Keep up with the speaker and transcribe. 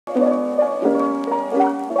She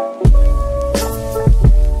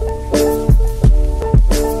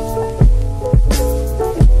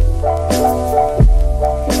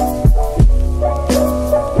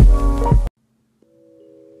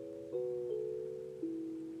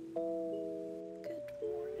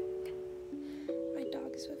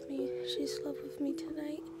slept with me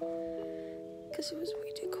tonight because it was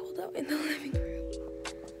way too cold out in the living room.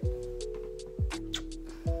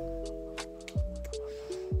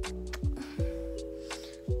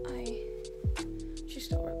 She's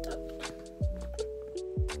still wrapped up.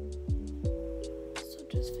 So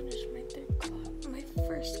just finished my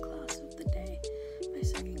first class of the day. My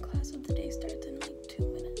second class of the day starts in like 2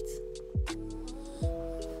 minutes.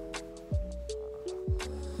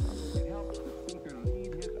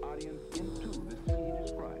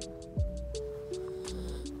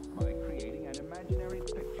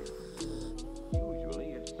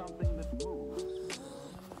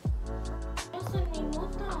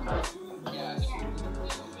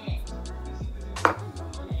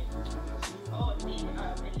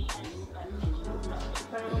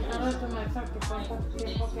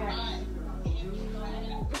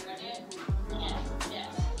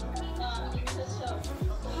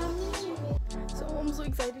 So I'm so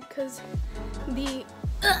excited because the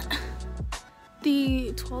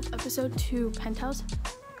 12th episode to Penthouse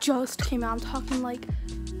just came out. I'm talking like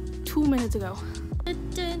 2 minutes ago. Hi,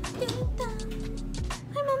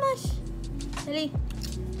 Mamash. Ellie.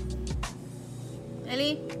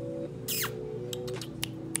 Ellie.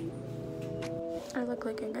 I look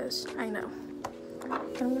like a ghost, I know.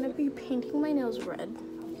 I'm gonna be painting my nails red.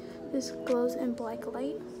 This glows in black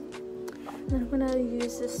light. And I'm gonna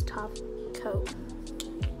use this top coat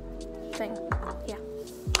thing. Yeah.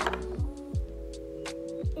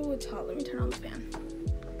 Oh, it's hot. Let me turn on the fan.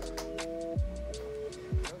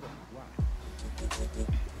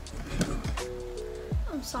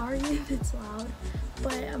 I'm sorry if it's loud,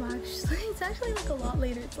 but it's actually like a lot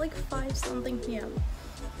later. It's like 5 something p.m.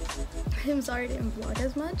 I'm sorry I didn't vlog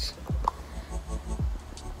as much,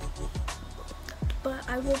 but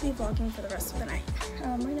I will be vlogging for the rest of the night.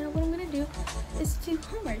 Right now what I'm gonna do is do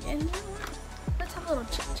homework, and let's have a little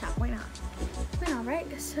chit chat. Why not? Why not,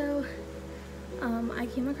 right? So I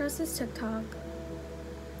came across this TikTok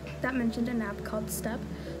that mentioned an app called Step,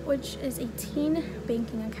 which is a teen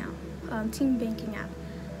banking app.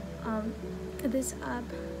 This app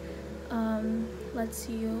lets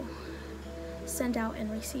you send out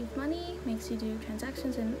and receive money, makes you do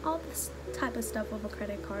transactions and all this type of stuff with a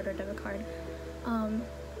credit card or debit card,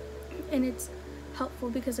 and it's helpful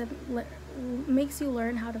because it makes you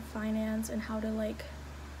learn how to finance and how to like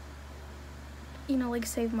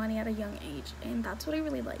save money at a young age, and that's what I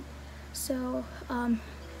really like. So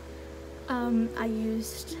I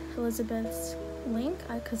used Elizabeth's link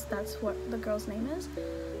because that's what the girl's name is.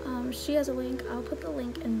 She has a link. I'll put the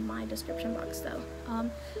link in my description box though.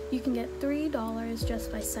 You can get $3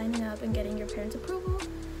 just by signing up and getting your parents' approval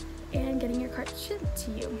and getting your card shipped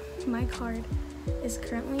to you. My card is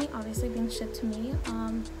currently obviously being shipped to me.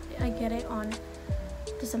 I get it on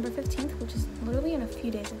December 15th, which is literally in a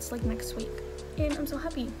few days. It's like next week, and I'm so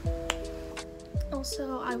happy.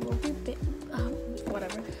 Also, I will be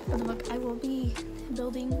I will be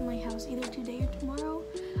building my house either today or tomorrow.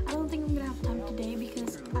 I don't think I'm gonna have time today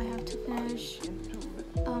because I have to finish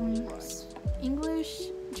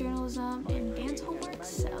English, journalism, and dance homework.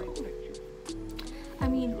 So I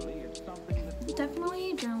mean,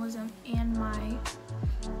 definitely journalism and my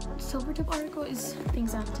silver tip article is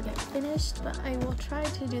things I have to get finished, but I will try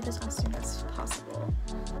to do this as soon as possible.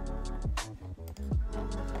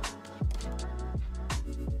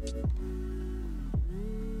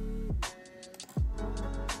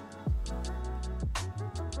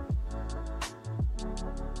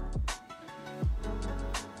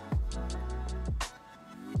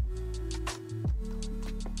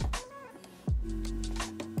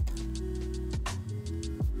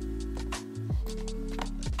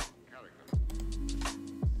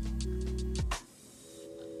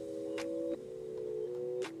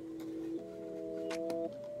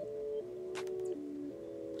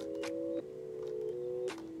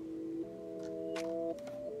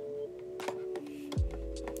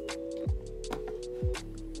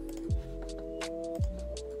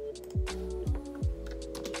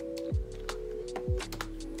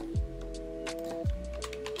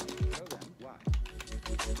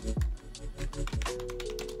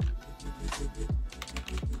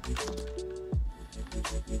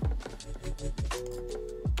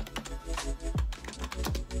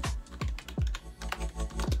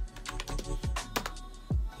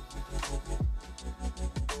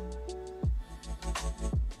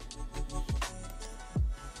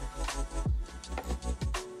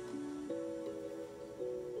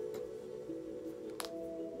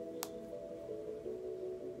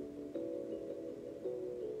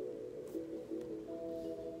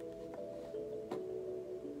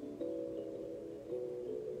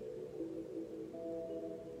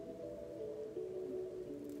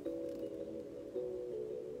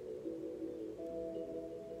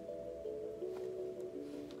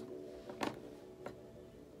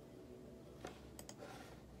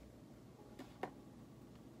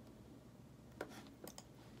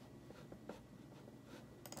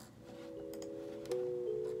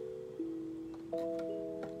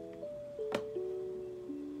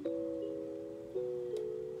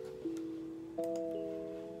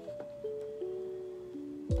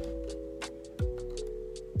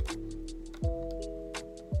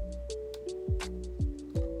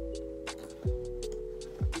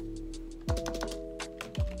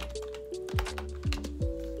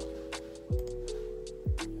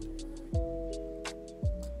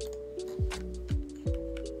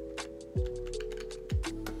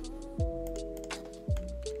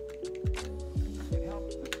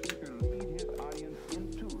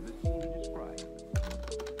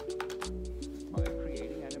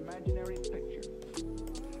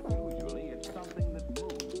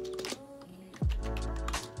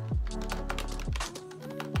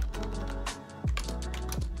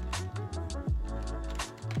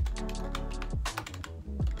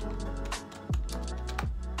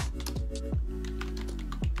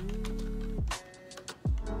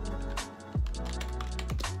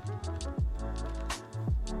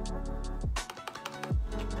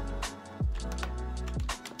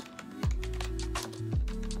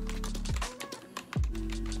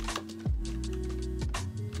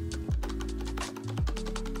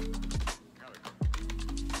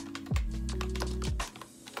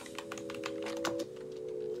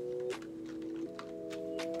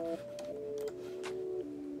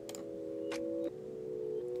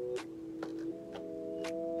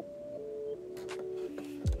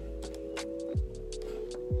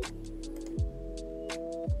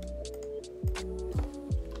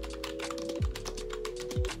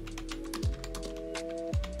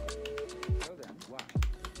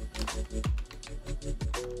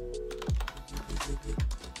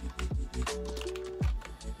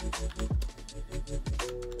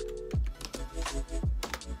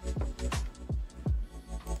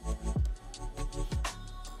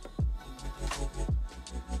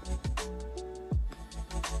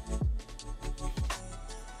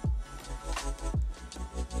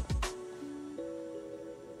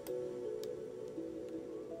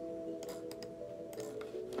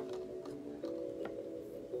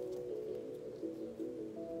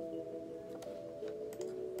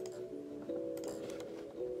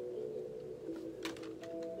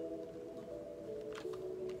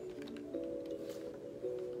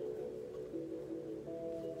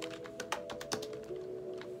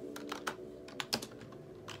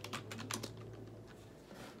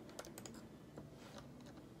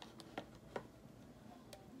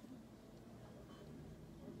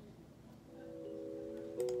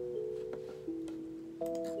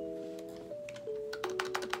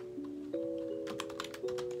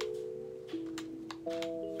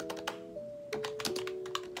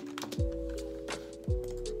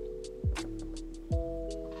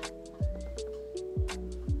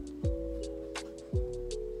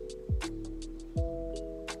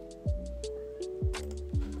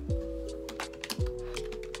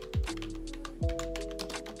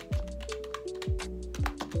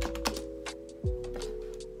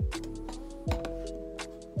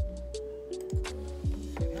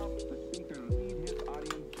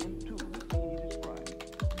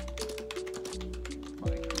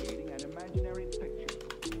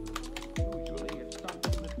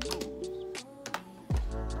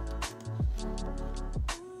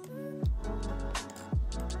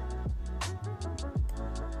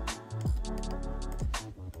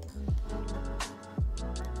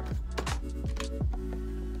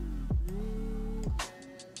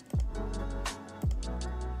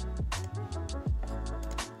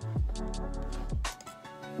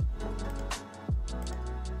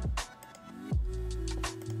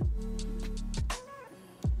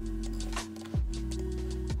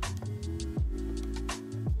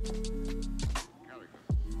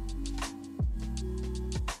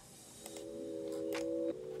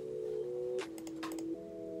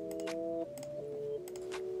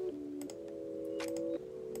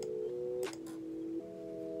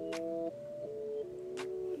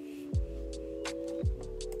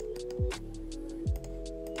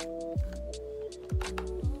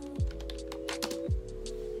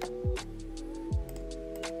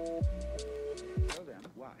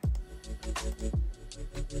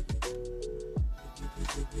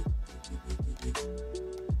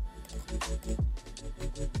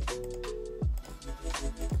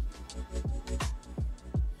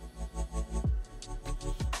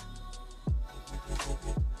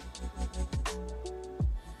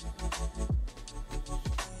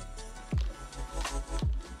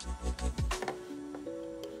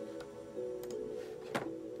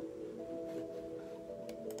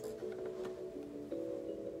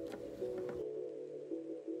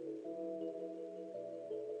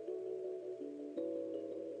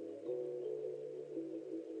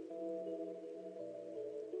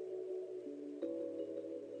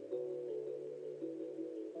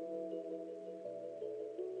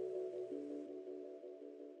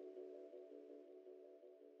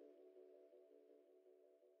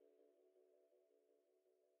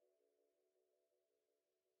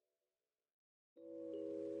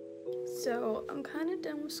 So I'm kind of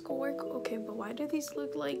done with schoolwork. Okay, but why do these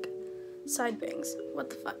look like side bangs? What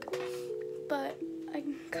the fuck? But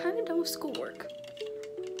I'm kind of done with schoolwork.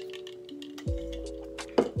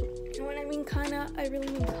 And when I mean kinda, I really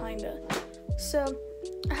mean kinda. So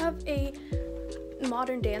I have a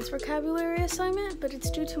modern dance vocabulary assignment, but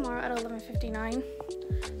it's due tomorrow at 11:59.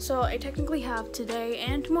 So I technically have today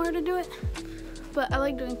and tomorrow to do it, but I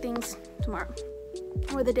like doing things tomorrow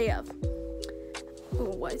or the day of.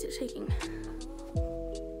 Oh, why is it shaking?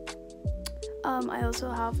 I also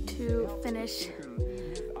have to finish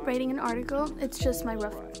writing an article. It's just my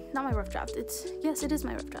not my rough draft. Yes, it is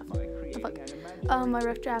my rough draft. Oh, fuck. My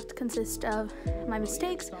rough draft consists of my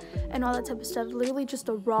mistakes and all that type of stuff. Literally just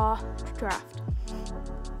a raw draft.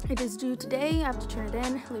 It is due today. I have to turn it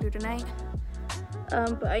in later tonight.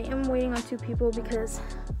 But I am waiting on 2 people because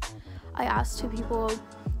I asked 2 people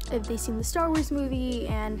if they seen the Star Wars movie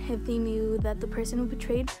and if they knew that the person who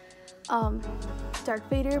portrayed Darth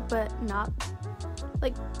Vader, but not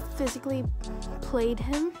like physically played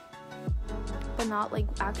him, but not like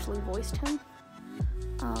actually voiced him,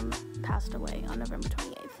 passed away on November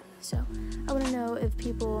 28th. So I want to know if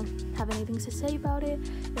people have anything to say about it,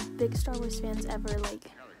 if big Star Wars fans ever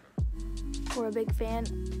or a big fan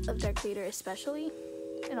of Darth Vader especially,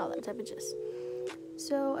 and all that type of gist.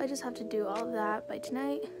 So I just have to do all of that by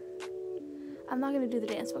tonight. I'm not going to do the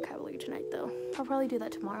dance vocabulary tonight though. I'll probably do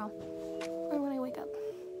that tomorrow or when I wake up.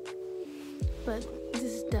 But this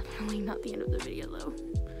is definitely not the end of the video though.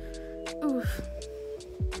 Oof.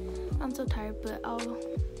 I'm so tired, but I'll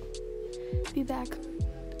be back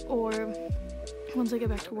or once I get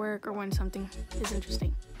back to work or when something is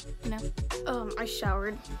interesting, you know? I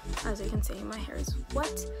showered. As you can see, my hair is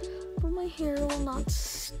wet, but my hair will not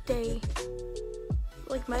stay,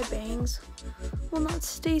 like my bangs will not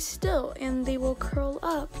stay still and they will curl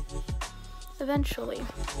up eventually.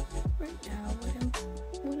 Right now,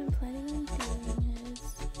 what I'm planning on doing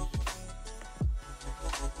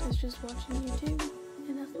is just watching YouTube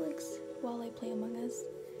and Netflix while I play Among Us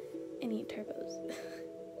and eat turbos.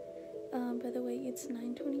 By the way, it's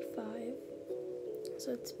 9:25,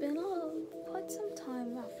 so it's been quite some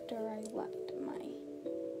time after I left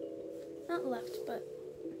not left, but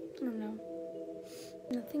I don't know.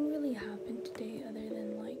 Nothing really happened today other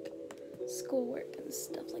than like schoolwork and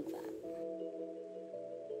stuff like that.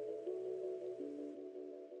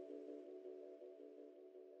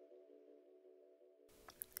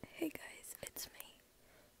 Hey guys, it's me.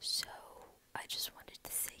 So, I just wanted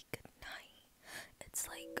to say goodnight. It's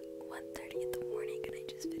like 1:30 in the morning and I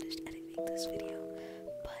just finished editing this video,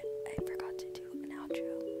 but I forgot to do an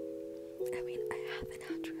outro. I mean, I have an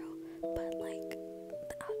outro, but like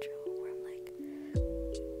the outro where I'm like,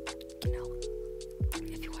 you know,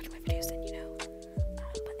 if you watch my videos then you know.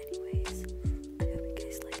 But anyways, I hope you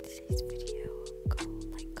guys liked today's video. Go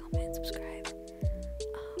like, comment, subscribe.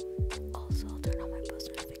 Also turn on my post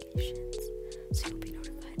notifications.